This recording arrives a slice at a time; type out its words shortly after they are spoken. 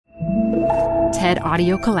TED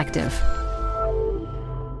Audio Collective.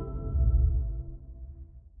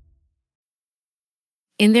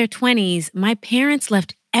 In their 20s, my parents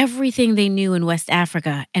left everything they knew in West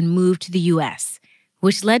Africa and moved to the U.S.,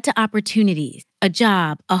 which led to opportunities, a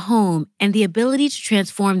job, a home, and the ability to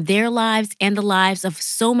transform their lives and the lives of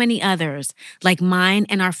so many others, like mine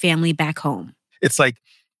and our family back home. It's like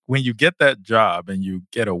when you get that job and you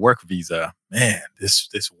get a work visa, man, this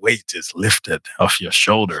weight is lifted off your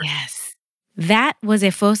shoulder. Yes. That was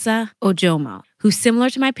Efosa Ojomo, who, similar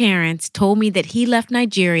to my parents, told me that he left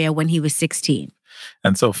Nigeria when he was 16.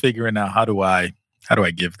 And so figuring out how do I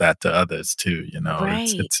give that to others too,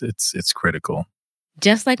 Right. It's critical.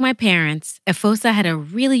 Just like my parents, Efosa had a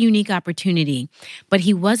really unique opportunity, but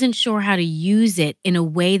he wasn't sure how to use it in a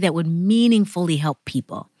way that would meaningfully help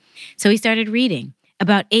people. So he started reading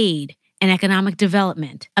about aid and economic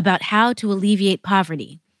development, about how to alleviate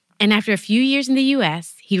poverty. And after a few years in the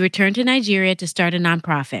U.S., he returned to Nigeria to start a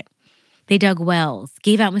nonprofit. They dug wells,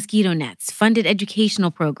 gave out mosquito nets, funded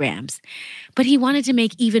educational programs. But he wanted to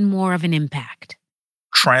make even more of an impact.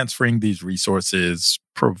 Transferring these resources,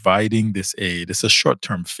 providing this aid, it's a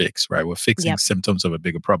short-term fix, right? We're fixing symptoms of a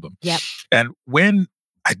bigger problem. Yep. And when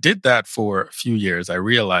I did that for a few years, I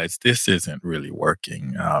realized this isn't really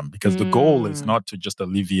working because the goal is not to just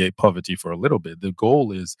alleviate poverty for a little bit. The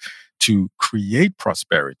goal is to create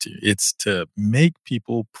prosperity. It's to make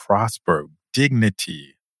people prosper,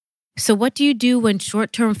 dignity. So what do you do when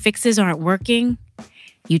short-term fixes aren't working?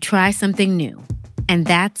 You try something new. And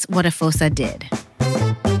that's what Efosa did.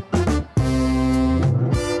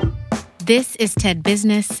 This is TED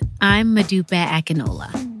Business. I'm Modupe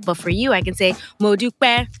Akinola. But for you, I can say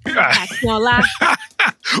Modupe Akinola.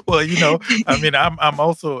 Well, I'm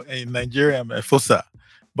also in Nigeria. I'm Efosa,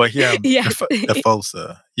 but here I'm Efosa.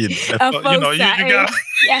 Efosa, you got.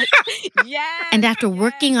 Yes. And after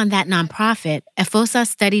working on that nonprofit, Efosa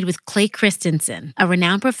studied with Clay Christensen, a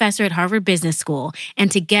renowned professor at Harvard Business School,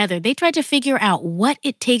 and together they tried to figure out what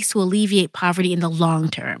it takes to alleviate poverty in the long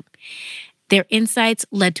term. Their insights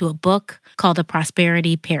led to a book called The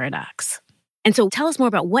Prosperity Paradox. And so tell us more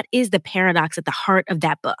about what is the paradox at the heart of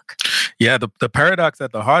that book. Yeah, the paradox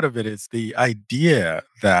at the heart of it is the idea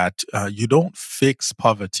that you don't fix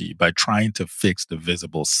poverty by trying to fix the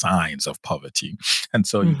visible signs of poverty. And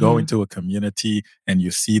so you go into a community and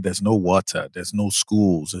you see there's no water, there's no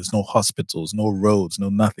schools, there's no hospitals, no roads, no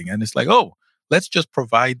nothing. And it's like, oh, let's just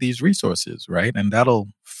provide these resources, right? And that'll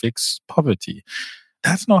fix poverty.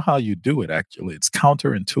 That's not how you do it, actually. It's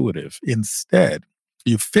counterintuitive. Instead,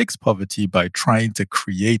 you fix poverty by trying to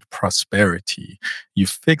create prosperity. You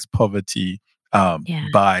fix poverty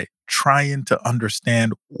by trying to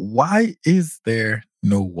understand, why is there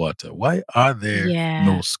no water? Why are there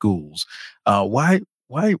no schools? Why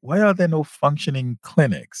are there no functioning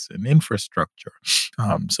clinics and infrastructure?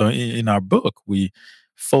 So in our book, we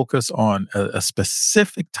focus on a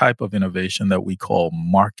specific type of innovation that we call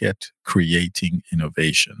market-creating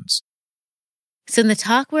innovations. So in the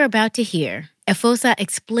talk we're about to hear, Efosa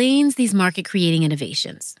explains these market-creating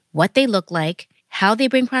innovations, what they look like, how they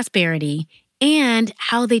bring prosperity, and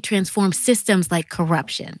how they transform systems like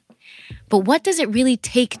corruption. But what does it really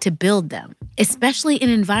take to build them, especially in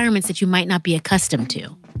environments that you might not be accustomed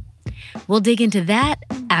to? We'll dig into that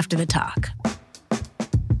after the talk.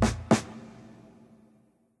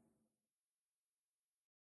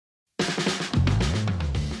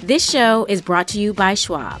 This show is brought to you by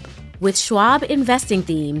Schwab. With Schwab investing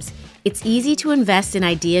themes, it's easy to invest in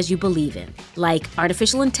ideas you believe in, like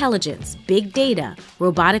artificial intelligence, big data,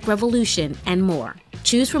 robotic revolution, and more.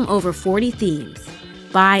 Choose from over 40 themes.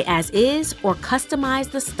 Buy as is or customize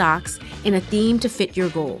the stocks in a theme to fit your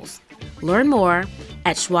goals. Learn more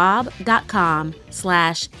at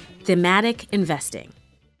schwab.com/thematic investing.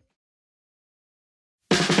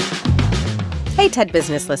 Hey, TED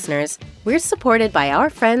Business listeners. We're supported by our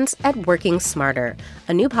friends at Working Smarter,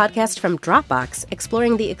 a new podcast from Dropbox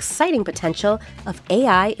exploring the exciting potential of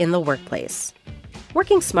AI in the workplace.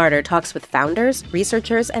 Working Smarter talks with founders,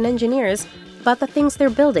 researchers, and engineers about the things they're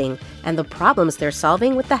building and the problems they're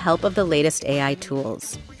solving with the help of the latest AI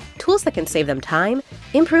tools. Tools that can save them time,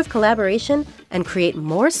 improve collaboration, and create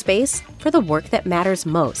more space for the work that matters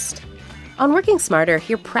most. On Working Smarter,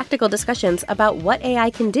 hear practical discussions about what AI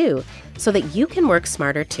can do so that you can work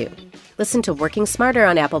smarter too. Listen to Working Smarter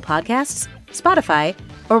on Apple Podcasts, Spotify,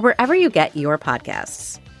 or wherever you get your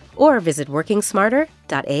podcasts. Or visit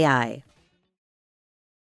workingsmarter.ai.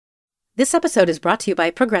 This episode is brought to you by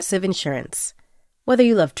Progressive Insurance. Whether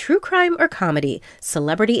you love true crime or comedy,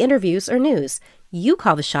 celebrity interviews or news, you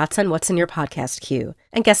call the shots on what's in your podcast queue.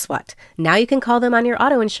 And guess what? Now you can call them on your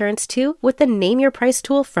auto insurance too with the Name Your Price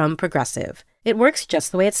tool from Progressive. It works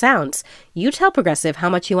just the way it sounds. You tell Progressive how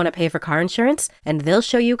much you want to pay for car insurance, and they'll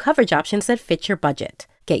show you coverage options that fit your budget.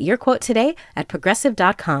 Get your quote today at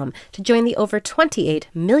Progressive.com to join the over 28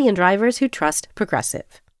 million drivers who trust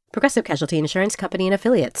Progressive. Progressive Casualty Insurance Company and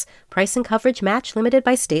Affiliates. Price and coverage match limited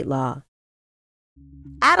by state law.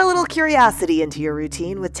 Add a little curiosity into your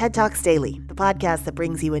routine with TED Talks Daily, the podcast that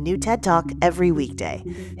brings you a new TED Talk every weekday.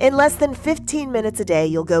 In less than 15 minutes a day,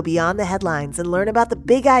 you'll go beyond the headlines and learn about the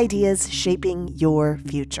big ideas shaping your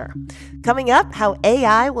future. Coming up, how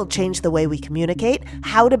AI will change the way we communicate,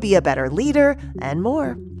 how to be a better leader, and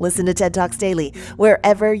more. Listen to TED Talks Daily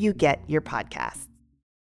wherever you get your podcasts.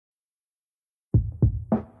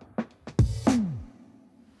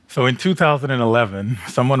 So in 2011,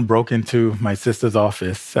 someone broke into my sister's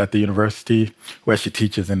office at the university where she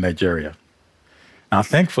teaches in Nigeria. Now,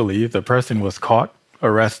 thankfully, the person was caught,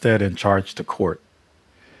 arrested, and charged to court.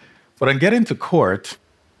 But on getting to court,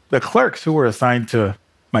 the clerks who were assigned to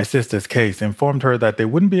my sister's case informed her that they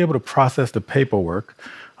wouldn't be able to process the paperwork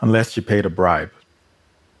unless she paid a bribe.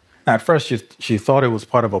 Now, at first, she thought it was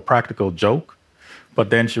part of a practical joke, but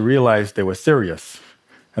then she realized they were serious,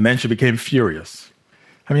 and then she became furious.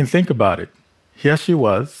 I mean, think about it. Here she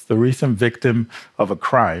was, the recent victim of a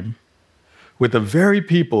crime, with the very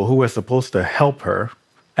people who were supposed to help her,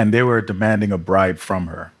 and they were demanding a bribe from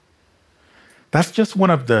her. That's just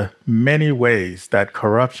one of the many ways that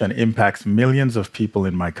corruption impacts millions of people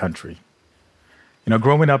in my country. You know,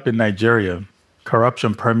 growing up in Nigeria,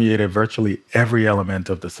 corruption permeated virtually every element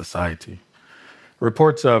of the society.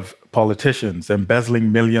 Reports of politicians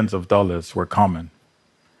embezzling millions of dollars were common.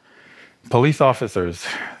 Police officers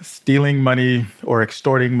stealing money or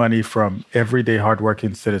extorting money from everyday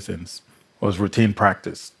hardworking citizens was routine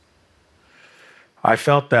practice. I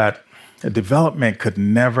felt that development could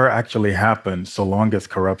never actually happen so long as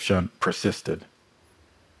corruption persisted.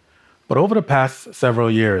 But over the past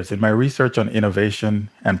several years, in my research on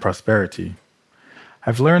innovation and prosperity,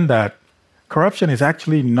 I've learned that corruption is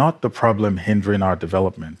actually not the problem hindering our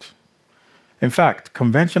development. In fact,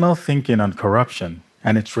 conventional thinking on corruption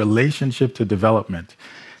and its relationship to development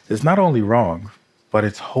is not only wrong, but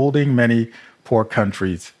it's holding many poor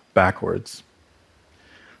countries backwards.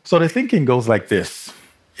 So the thinking goes like this.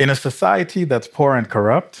 In a society that's poor and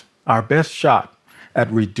corrupt, our best shot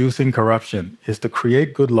at reducing corruption is to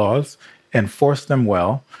create good laws, enforce them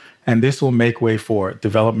well, and this will make way for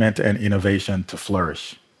development and innovation to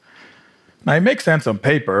flourish. Now, it makes sense on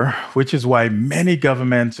paper, which is why many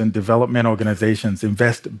governments and development organizations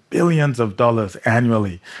invest billions of dollars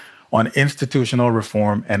annually on institutional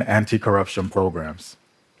reform and anti-corruption programs.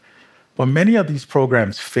 But many of these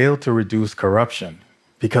programs fail to reduce corruption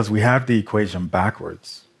because we have the equation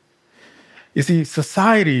backwards. You see,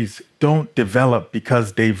 societies don't develop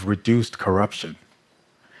because they've reduced corruption.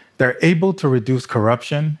 They're able to reduce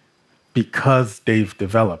corruption because they've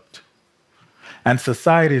developed. And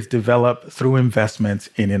societies develop through investments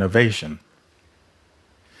in innovation.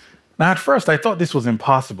 Now, at first, I thought this was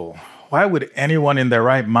impossible. Why would anyone in their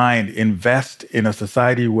right mind invest in a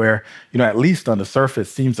society where, at least on the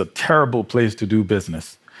surface, seems a terrible place to do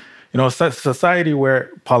business? A society where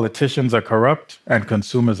politicians are corrupt and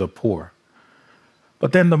consumers are poor.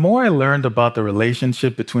 But then the more I learned about the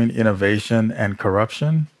relationship between innovation and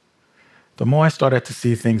corruption, the more I started to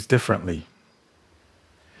see things differently.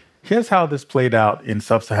 Here's how this played out in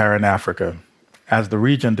sub-Saharan Africa as the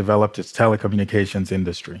region developed its telecommunications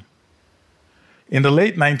industry. In the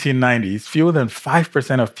late 1990s, fewer than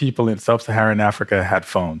 5% of people in sub-Saharan Africa had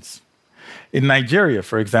phones. In Nigeria,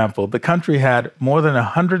 for example, the country had more than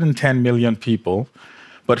 110 million people,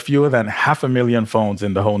 but fewer than 500,000 phones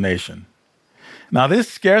in the whole nation. Now, this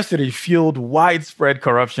scarcity fueled widespread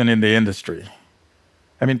corruption in the industry.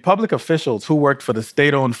 Public officials who worked for the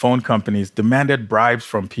state-owned phone companies demanded bribes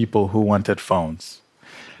from people who wanted phones.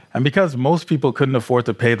 And because most people couldn't afford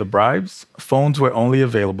to pay the bribes, phones were only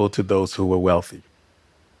available to those who were wealthy.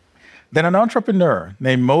 Then an entrepreneur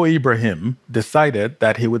named Mo Ibrahim decided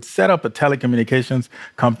that he would set up a telecommunications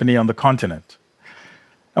company on the continent.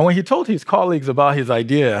 And when he told his colleagues about his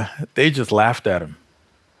idea, they just laughed at him.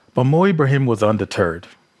 But Mo Ibrahim was undeterred.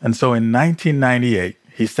 And so in 1998,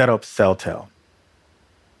 he set up Celtel.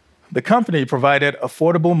 The company provided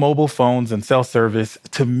affordable mobile phones and cell service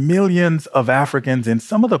to millions of Africans in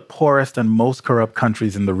some of the poorest and most corrupt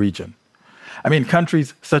countries in the region.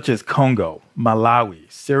 Countries such as Congo, Malawi,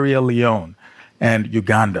 Sierra Leone, and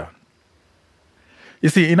Uganda. You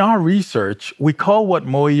see, in our research, we call what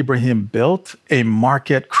Mo Ibrahim built a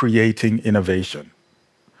market-creating innovation.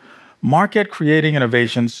 Market-creating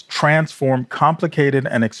innovations transform complicated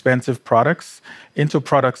and expensive products into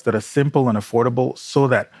products that are simple and affordable so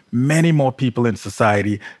that many more people in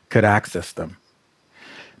society could access them.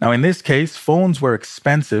 Now, in this case, phones were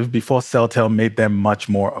expensive before Celtel made them much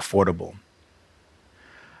more affordable.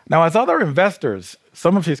 Now, as other investors,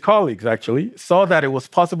 some of his colleagues actually, saw that it was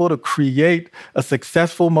possible to create a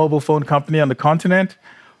successful mobile phone company on the continent,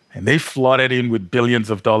 and they flooded in with billions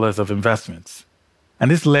of dollars of investments. And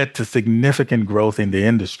this led to significant growth in the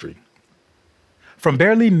industry. From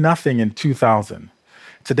barely nothing in 2000,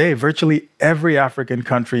 today virtually every African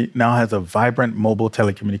country now has a vibrant mobile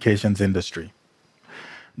telecommunications industry.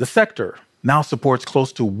 The sector now supports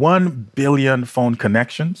close to 1 billion phone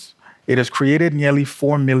connections. It has created nearly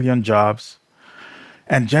 4 million jobs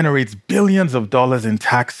and generates billions of dollars in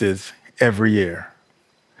taxes every year.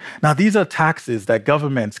 Now, these are taxes that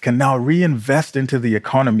governments can now reinvest into the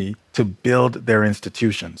economy to build their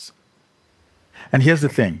institutions. And here's the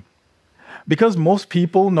thing. Because most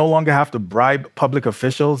people no longer have to bribe public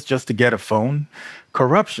officials just to get a phone,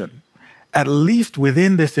 corruption, at least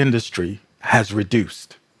within this industry, has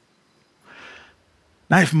reduced.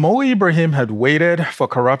 Now, if Mo Ibrahim had waited for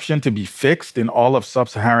corruption to be fixed in all of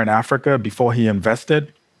sub-Saharan Africa before he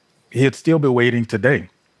invested, he'd still be waiting today.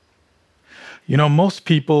 You know, most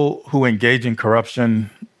people who engage in corruption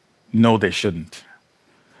know they shouldn't.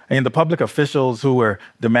 And the public officials who were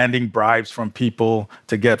demanding bribes from people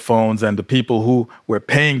to get phones and the people who were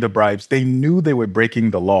paying the bribes, they knew they were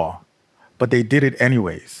breaking the law, but they did it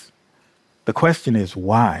anyways. The question is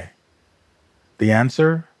why? The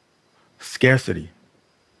answer? Scarcity.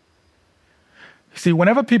 See,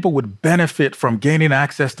 whenever people would benefit from gaining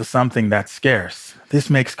access to something that's scarce, this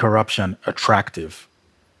makes corruption attractive.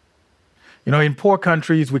 You know, in poor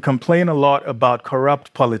countries, we complain a lot about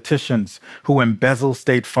corrupt politicians who embezzle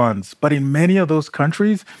state funds. But in many of those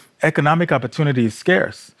countries, economic opportunity is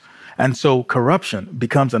scarce. And so corruption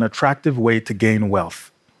becomes an attractive way to gain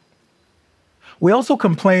wealth. We also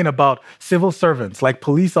complain about civil servants like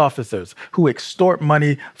police officers who extort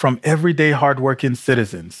money from everyday hardworking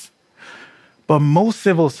citizens. But most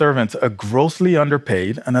civil servants are grossly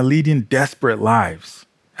underpaid and are leading desperate lives.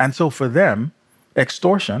 And so for them,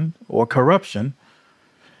 extortion or corruption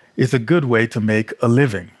is a good way to make a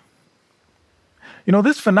living. You know,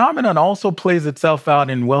 this phenomenon also plays itself out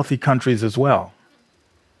in wealthy countries as well.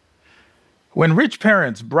 When rich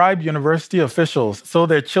parents bribe university officials so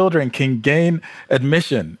their children can gain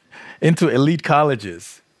admission into elite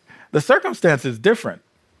colleges, the circumstance is different,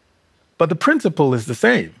 but the principle is the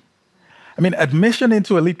same. I mean, admission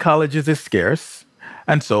into elite colleges is scarce,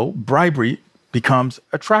 and so bribery becomes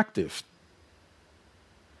attractive.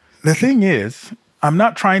 The thing is, I'm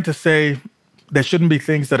not trying to say there shouldn't be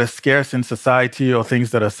things that are scarce in society or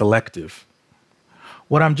things that are selective.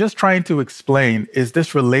 What I'm just trying to explain is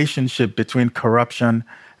this relationship between corruption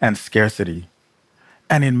and scarcity.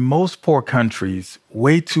 And in most poor countries,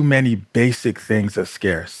 way too many basic things are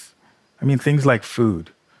scarce. I mean, things like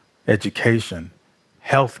food, education,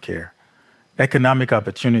 healthcare, economic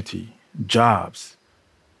opportunity, jobs.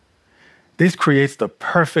 This creates the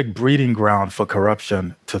perfect breeding ground for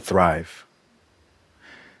corruption to thrive.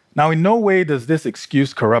 Now, in no way does this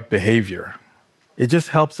excuse corrupt behavior. It just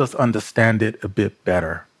helps us understand it a bit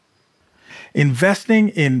better. Investing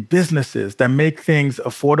in businesses that make things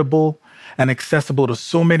affordable and accessible to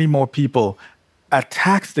so many more people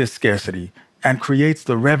attacks this scarcity and creates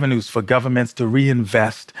the revenues for governments to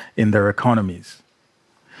reinvest in their economies.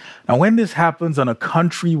 Now, when this happens on a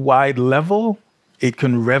country-wide level, it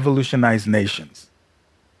can revolutionize nations.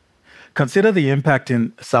 Consider the impact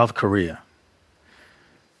in South Korea.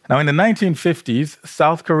 Now, in the 1950s,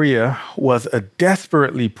 South Korea was a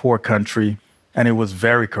desperately poor country, and it was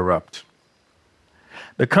very corrupt.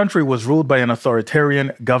 The country was ruled by an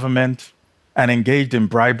authoritarian government and engaged in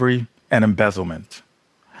bribery and embezzlement.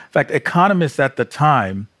 In fact, economists at the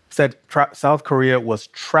time said South Korea was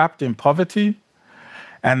trapped in poverty,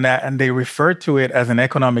 and they referred to it as an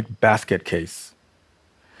economic basket case.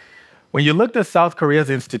 When you looked at South Korea's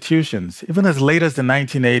institutions, even as late as the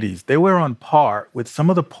 1980s, they were on par with some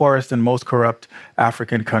of the poorest and most corrupt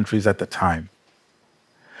African countries at the time.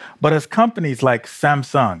 But as companies like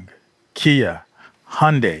Samsung, Kia,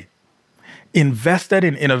 Hyundai invested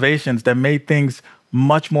in innovations that made things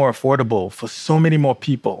much more affordable for so many more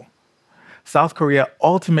people, South Korea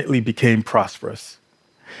ultimately became prosperous.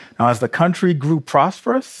 Now, as the country grew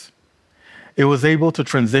prosperous, it was able to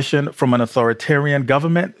transition from an authoritarian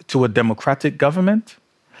government to a democratic government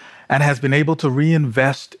and has been able to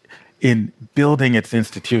reinvest in building its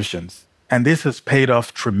institutions. And this has paid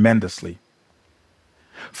off tremendously.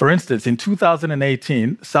 For instance, in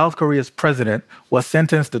 2018, South Korea's president was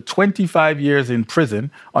sentenced to 25 years in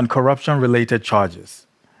prison on corruption-related charges.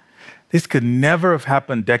 This could never have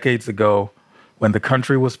happened decades ago when the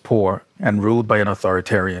country was poor and ruled by an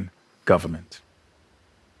authoritarian government.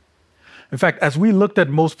 In fact, as we looked at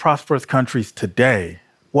most prosperous countries today,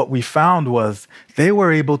 what we found was they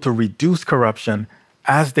were able to reduce corruption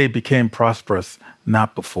as they became prosperous,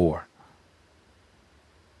 not before.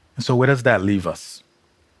 And so where does that leave us?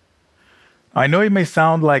 I know it may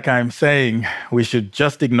sound like I'm saying we should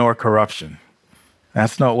just ignore corruption.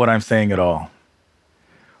 That's not what I'm saying at all.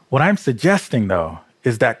 What I'm suggesting, though,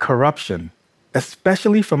 is that corruption,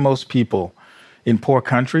 especially for most people in poor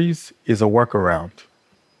countries, is a workaround.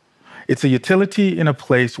 It's a utility in a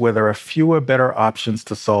place where there are fewer better options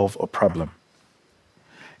to solve a problem.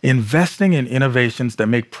 Investing in innovations that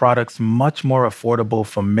make products much more affordable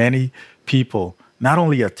for many people not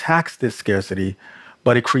only attacks this scarcity,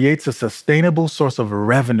 but it creates a sustainable source of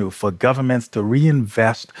revenue for governments to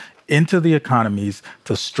reinvest into the economies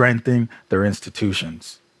to strengthen their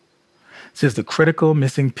institutions. This is the critical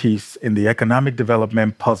missing piece in the economic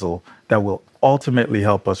development puzzle that will ultimately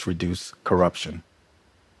help us reduce corruption.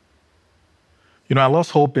 I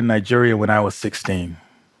lost hope in Nigeria when I was 16.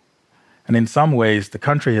 And in some ways, the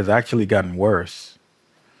country has actually gotten worse.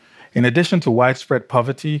 In addition to widespread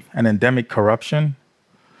poverty and endemic corruption,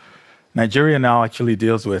 Nigeria now actually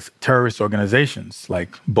deals with terrorist organizations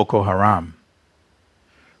like Boko Haram.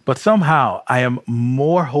 But somehow, I am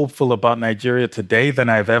more hopeful about Nigeria today than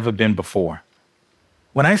I've ever been before.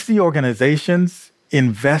 When I see organizations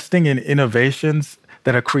investing in innovations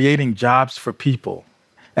that are creating jobs for people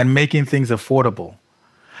and making things affordable,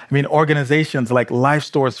 organizations like Life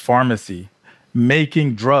Store's Pharmacy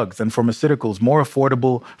making drugs and pharmaceuticals more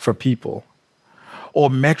affordable for people, or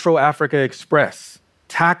Metro Africa Express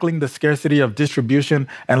tackling the scarcity of distribution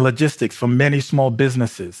and logistics for many small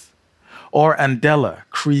businesses, or Andela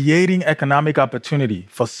creating economic opportunity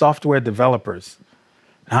for software developers.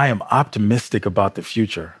 I am optimistic about the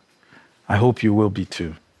future. I hope you will be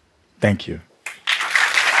too. Thank you.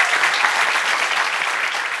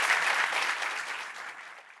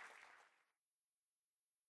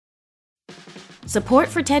 Support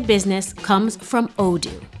for TED Business comes from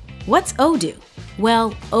Odoo. What's Odoo?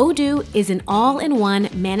 Well, Odoo is an all-in-one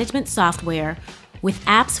management software with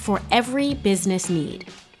apps for every business need.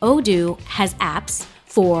 Odoo has apps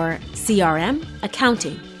for CRM,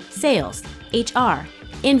 accounting, sales, HR,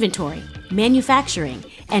 inventory, manufacturing,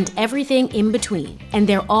 and everything in between. And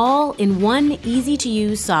they're all in one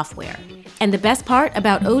easy-to-use software. And the best part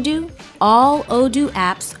about Odoo? All Odoo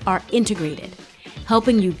apps are integrated,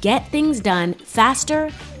 helping you get things done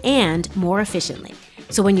faster and more efficiently.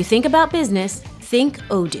 So when you think about business, think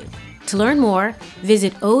Odoo. To learn more,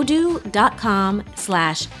 visit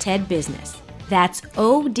odoo.com/TEDbusiness. That's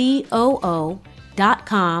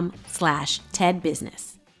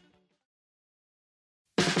odoo.com/TEDbusiness.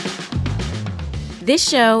 This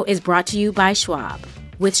show is brought to you by Schwab.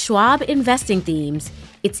 With Schwab investing themes,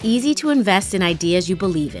 it's easy to invest in ideas you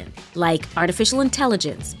believe in, like artificial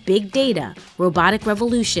intelligence, big data, robotic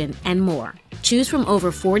revolution, and more. Choose from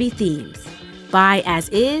over 40 themes. Buy as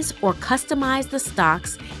is or customize the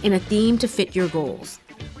stocks in a theme to fit your goals.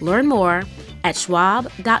 Learn more at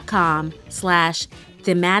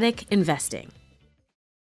schwab.com/thematic investing.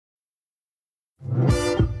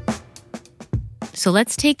 So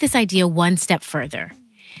let's take this idea one step further.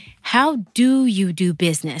 How do you do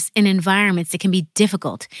business in environments that can be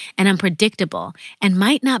difficult and unpredictable and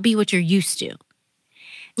might not be what you're used to?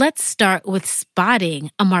 Let's start with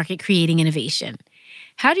spotting a market-creating innovation.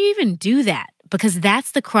 How do you even do that? Because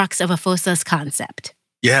that's the crux of Efosa's concept.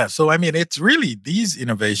 Yeah, so it's really, these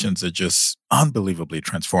innovations are just unbelievably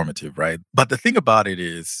transformative, right? But the thing about it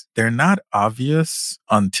is they're not obvious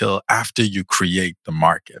until after you create the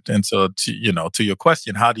market. And so to your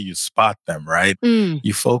question, how do you spot them, right?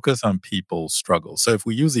 You focus on people's struggles. So if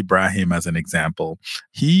we use Ibrahim as an example,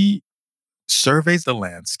 he surveys the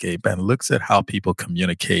landscape and looks at how people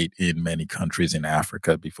communicate in many countries in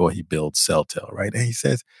Africa before he builds Celtel, right? And he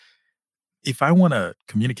says, if I want to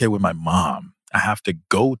communicate with my mom, I have to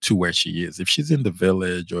go to where she is. If she's in the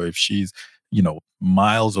village or if she's,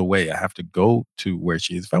 miles away, I have to go to where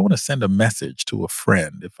she is. If I want to send a message to a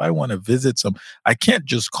friend, if I want to visit I can't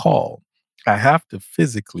just call. I have to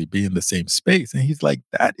physically be in the same space. And he's like,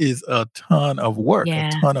 that is a ton of work, a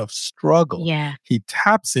ton of struggle. Yeah. He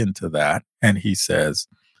taps into that and he says,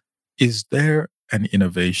 is there an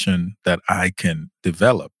innovation that I can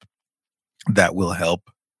develop that will help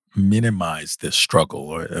minimize this struggle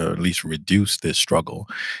or at least reduce this struggle.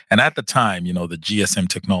 And at the time, the GSM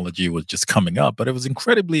technology was just coming up, but it was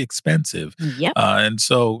incredibly expensive. Yep. And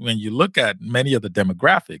so when you look at many of the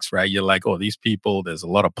demographics, right, you're like, oh, these people, there's a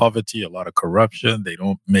lot of poverty, a lot of corruption. They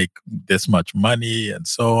don't make this much money and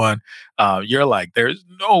so on. You're like, there's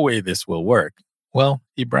no way this will work. Well,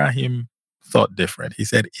 Ibrahim thought different. He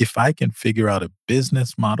said, if I can figure out a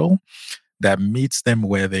business model that meets them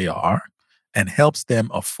where they are and helps them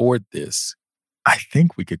afford this, I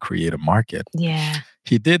think we could create a market. Yeah.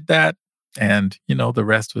 He did that. And, the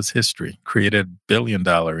rest was history. Created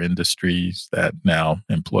billion-dollar industries that now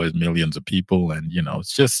employs millions of people. And,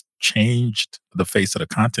 it's just changed the face of the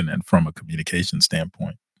continent from a communication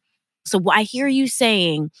standpoint. So I hear you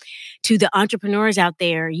saying to the entrepreneurs out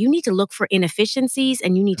there, you need to look for inefficiencies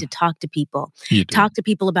and you need to talk to people. You do. Talk to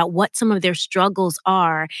people about what some of their struggles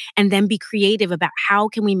are and then be creative about how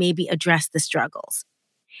can we maybe address the struggles.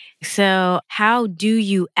 So how do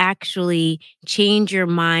you actually change your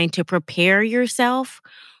mind to prepare yourself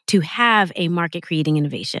to have a market-creating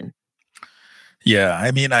innovation? Yeah,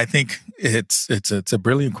 I think it's a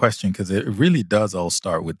brilliant question because it really does all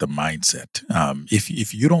start with the mindset.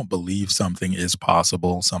 If you don't believe something is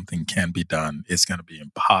possible, something can be done, it's going to be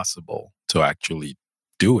impossible to actually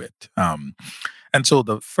do it. And so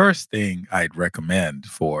the first thing I'd recommend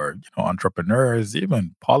for entrepreneurs,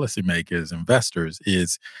 even policymakers, investors,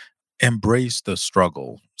 is embrace the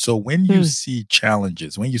struggle. So when you see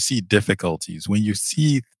challenges, when you see difficulties, when you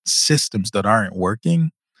see systems that aren't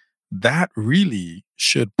working, that really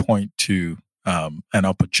should point to an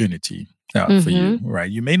opportunity for you, right?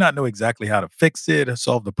 You may not know exactly how to fix it or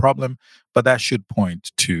solve the problem, but that should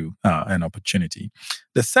point to an opportunity.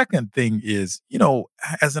 The second thing is,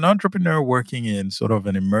 as an entrepreneur working in sort of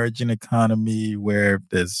an emerging economy where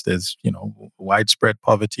there's widespread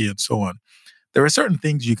poverty and so on, there are certain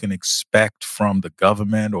things you can expect from the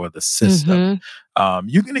government or the system.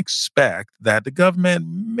 You can expect that the government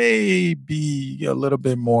may be a little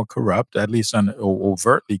bit more corrupt, at least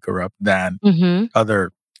overtly corrupt, than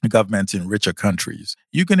other governments in richer countries.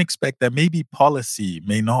 You can expect that maybe policy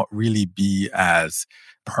may not really be as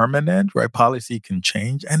permanent, right? Policy can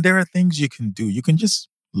change. And there are things you can do. You can just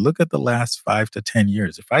look at the last 5 to 10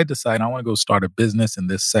 years. If I decide I want to go start a business in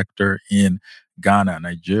this sector in Ghana,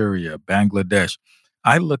 Nigeria, Bangladesh,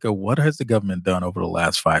 I look at what has the government done over the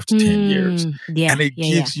last 5 to 10 years. And it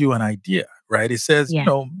gives you an idea, right? It says,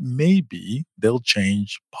 maybe they'll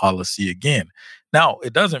change policy again. Now,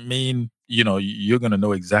 it doesn't mean, you're going to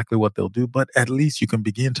know exactly what they'll do, but at least you can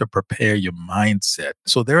begin to prepare your mindset.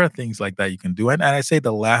 So there are things like that you can do. And I say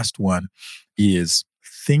the last one is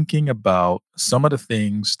thinking about some of the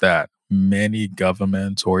things that many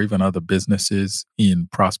governments or even other businesses in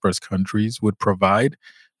prosperous countries would provide.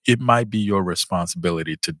 It might be your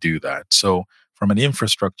responsibility to do that. So from an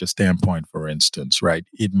infrastructure standpoint, for instance, right,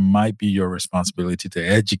 it might be your responsibility to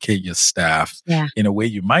educate your staff in a way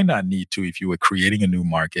you might not need to if you were creating a new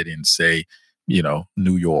market in, say,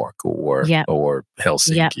 New York or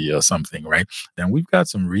Helsinki or something, right? And we've got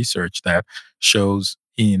some research that shows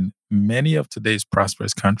in many of today's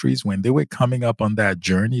prosperous countries, when they were coming up on that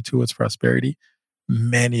journey towards prosperity,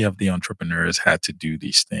 many of the entrepreneurs had to do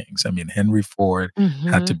these things. I mean, Henry Ford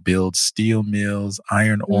had to build steel mills,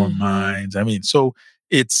 iron ore mines. I mean, so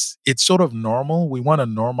it's sort of normal. We want to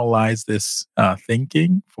normalize this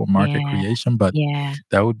thinking for market creation, but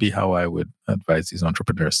that would be how I would advise these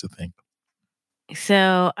entrepreneurs to think.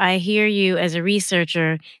 So I hear you as a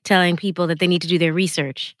researcher telling people that they need to do their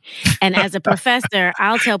research. And as a professor,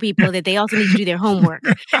 I'll tell people that they also need to do their homework.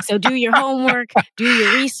 So do your homework, do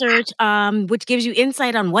your research, which gives you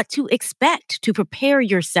insight on what to expect to prepare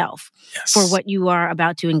yourself for what you are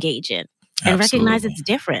about to engage in. And recognize it's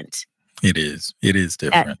different. It is. It is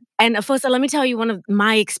different. And Efosa, let me tell you one of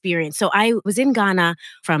my experience. So I was in Ghana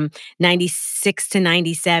from 96 to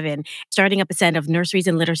 97, starting up a set of nurseries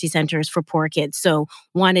and literacy centers for poor kids. So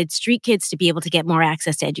wanted street kids to be able to get more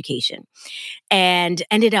access to education. And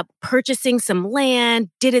ended up purchasing some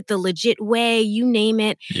land, did it the legit way, you name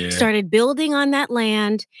it, started building on that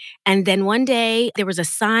land. And then one day there was a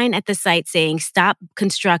sign at the site saying, "Stop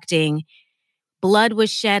constructing. Blood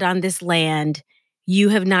was shed on this land. You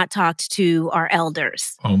have not talked to our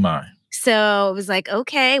elders." Oh, my. So it was like,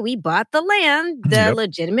 okay, we bought the land the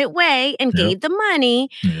legitimate way and gave the money,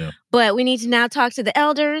 but we need to now talk to the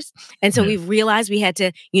elders. And so we've realized we had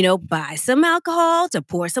to, buy some alcohol to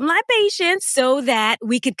pour some libations so that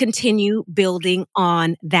we could continue building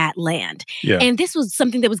on that land. And this was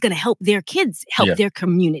something that was going to help their kids, help their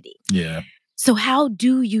community. So how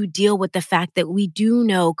do you deal with the fact that we do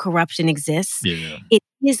know corruption exists? It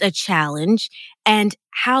is a challenge, and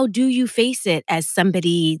how do you face it as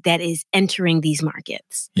somebody that is entering these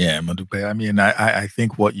markets? Yeah, Modupe. I mean, I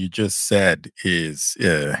think what you just said is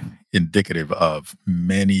indicative of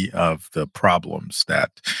many of the problems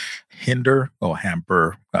that hinder or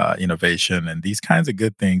hamper innovation and these kinds of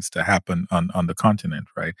good things to happen on the continent,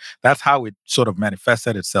 right? That's how it sort of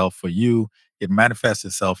manifested itself for you. It manifests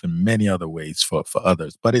itself in many other ways for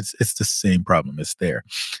others, but it's the same problem. It's there.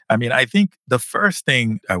 I mean, I think the first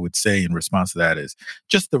thing I would say in response to that is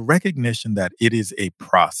just the recognition that it is a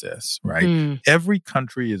process, right? Mm. Every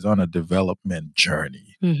country is on a development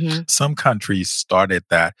journey. Mm-hmm. Some countries started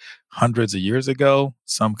that hundreds of years ago.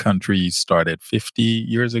 Some countries started 50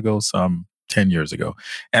 years ago, some 10 years ago.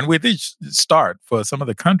 And with each start for some of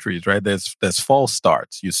the countries, right, there's false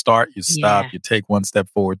starts. You start, you stop, Yeah. you take one step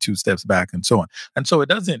forward, two steps back, and so on. And so it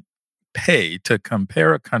doesn't pay to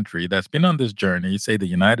compare a country that's been on this journey, say the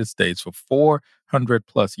United States, for 400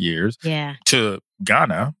 plus years Yeah. to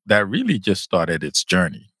Ghana that really just started its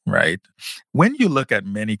journey, right? When you look at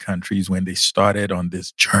many countries when they started on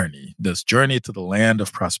this journey to the land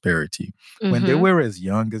of prosperity, when they Mm-hmm. were as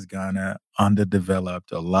young as Ghana,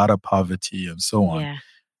 underdeveloped, a lot of poverty and so on,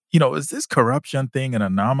 Yeah. is this corruption thing an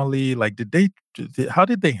anomaly? Like, how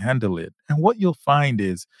did they handle it? And what you'll find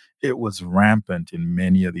is it was rampant in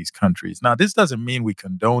many of these countries. Now, this doesn't mean we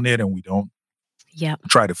condone it and we don't Yep.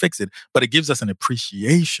 try to fix it, but it gives us an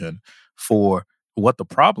appreciation for what the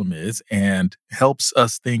problem is and helps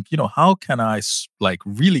us think, how can I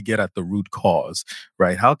really get at the root cause,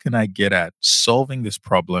 right? How can I get at solving this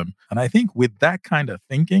problem? And I think with that kind of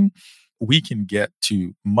thinking, we can get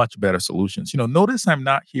to much better solutions. Notice I'm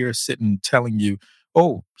not here sitting telling you,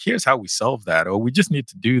 oh, here's how we solve that, or we just need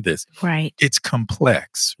to do this. Right. It's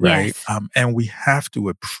complex, right? Yes. And we have to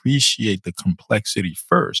appreciate the complexity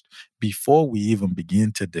first before we even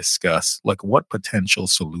begin to discuss, like, what potential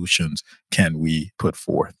solutions can we put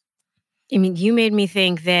forth. I mean, you made me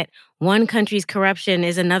think that one country's corruption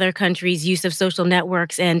is another country's use of social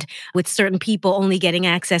networks and with certain people only getting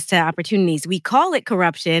access to opportunities. We call it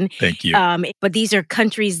corruption. Thank you. But these are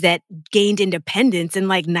countries that gained independence in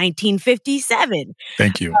like 1957.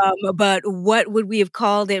 Thank you. But what would we have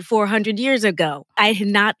called it 400 years ago? I had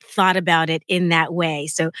not thought about it in that way.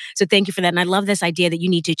 So thank you for that. And I love this idea that you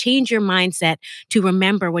need to change your mindset to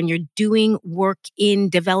remember when you're doing work in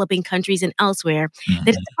developing countries and elsewhere, that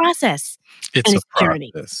it's a process. It's and a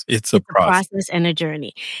journey. process. It's a process And a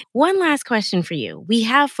journey. One last question for you. We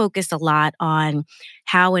have focused a lot on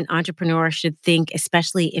how an entrepreneur should think,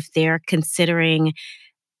 especially if they're considering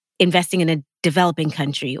investing in a developing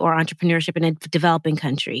country or entrepreneurship in a developing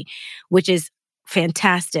country, which is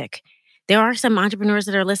fantastic. There are some entrepreneurs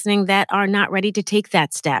that are listening that are not ready to take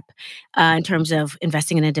that step in terms of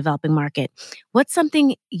investing in a developing market. What's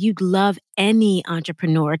something you'd love any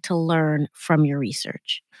entrepreneur to learn from your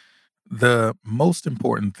research? The most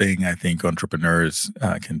important thing I think entrepreneurs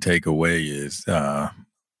can take away is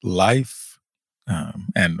life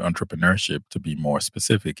and entrepreneurship, to be more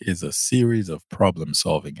specific, is a series of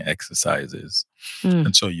problem-solving exercises. Mm.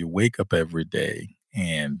 And so you wake up every day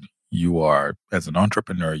and you are, as an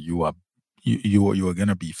entrepreneur, you are going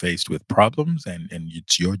to be faced with problems and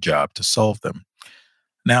it's your job to solve them.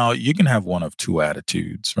 Now, you can have one of two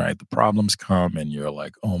attitudes, right? The problems come and you're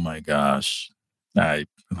like, oh my gosh,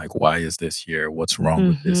 why is this here? What's wrong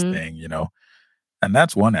with this thing, And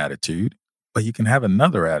that's one attitude. But you can have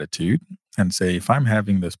another attitude and say, if I'm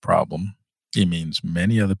having this problem, it means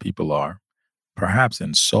many other people are. Perhaps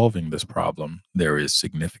in solving this problem, there is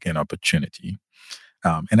significant opportunity.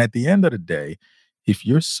 And at the end of the day, if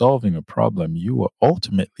you're solving a problem, you are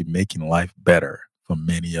ultimately making life better for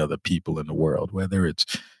many other people in the world, whether it's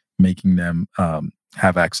making them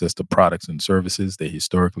have access to products and services they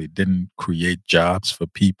historically didn't, create jobs for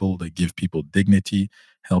people, they give people dignity,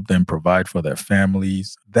 help them provide for their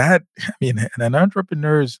families. An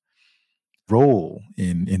entrepreneur's role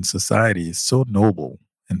in society is so noble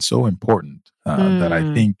and so important that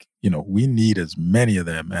I think, we need as many of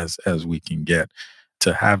them as we can get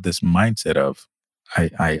to have this mindset of,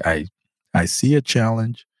 I see a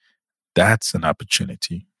challenge, that's an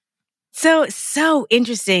opportunity. So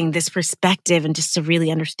interesting, this perspective, and just to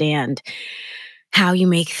really understand how you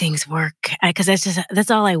make things work. Because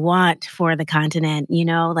that's all I want for the continent,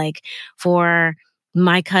 like for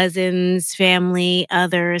my cousins, family,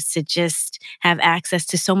 others to just have access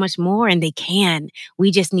to so much more, and they can.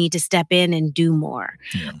 We just need to step in and do more.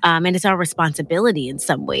 Yeah. And it's our responsibility in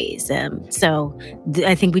some ways.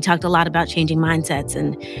 I think we talked a lot about changing mindsets,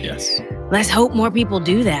 and Yes. Let's hope more people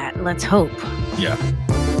do that. Let's hope. Yeah.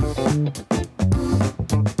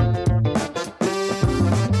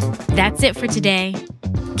 That's it for today.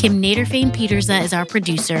 Kim Naderfane-Petersa is our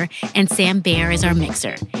producer, and Sam Baer is our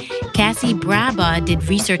mixer. Cassie Braba did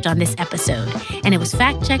research on this episode, and it was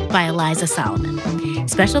fact-checked by Eliza Solomon.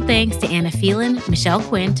 Special thanks to Anna Phelan, Michelle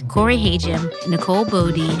Quint, Corey Hajim, Nicole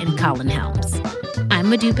Bodie, and Colin Helms. I'm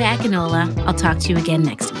Modupe Akinola. I'll talk to you again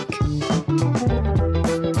next week.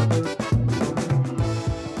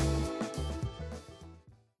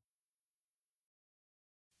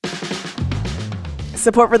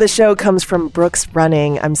 Support for the show comes from Brooks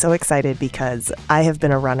Running. I'm so excited because I have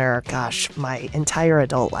been a runner, my entire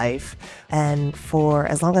adult life. And for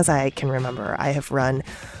as long as I can remember, I have run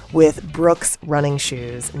with Brooks running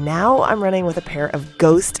shoes. Now I'm running with a pair of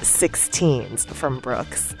Ghost 16s from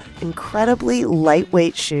Brooks. Incredibly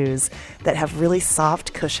lightweight shoes that have really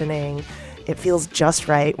soft cushioning. It feels just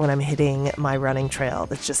right when I'm hitting my running trail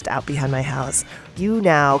that's just out behind my house. You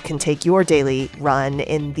now can take your daily run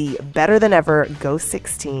in the better than ever Ghost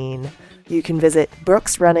 16. You can visit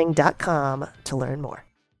brooksrunning.com to learn more.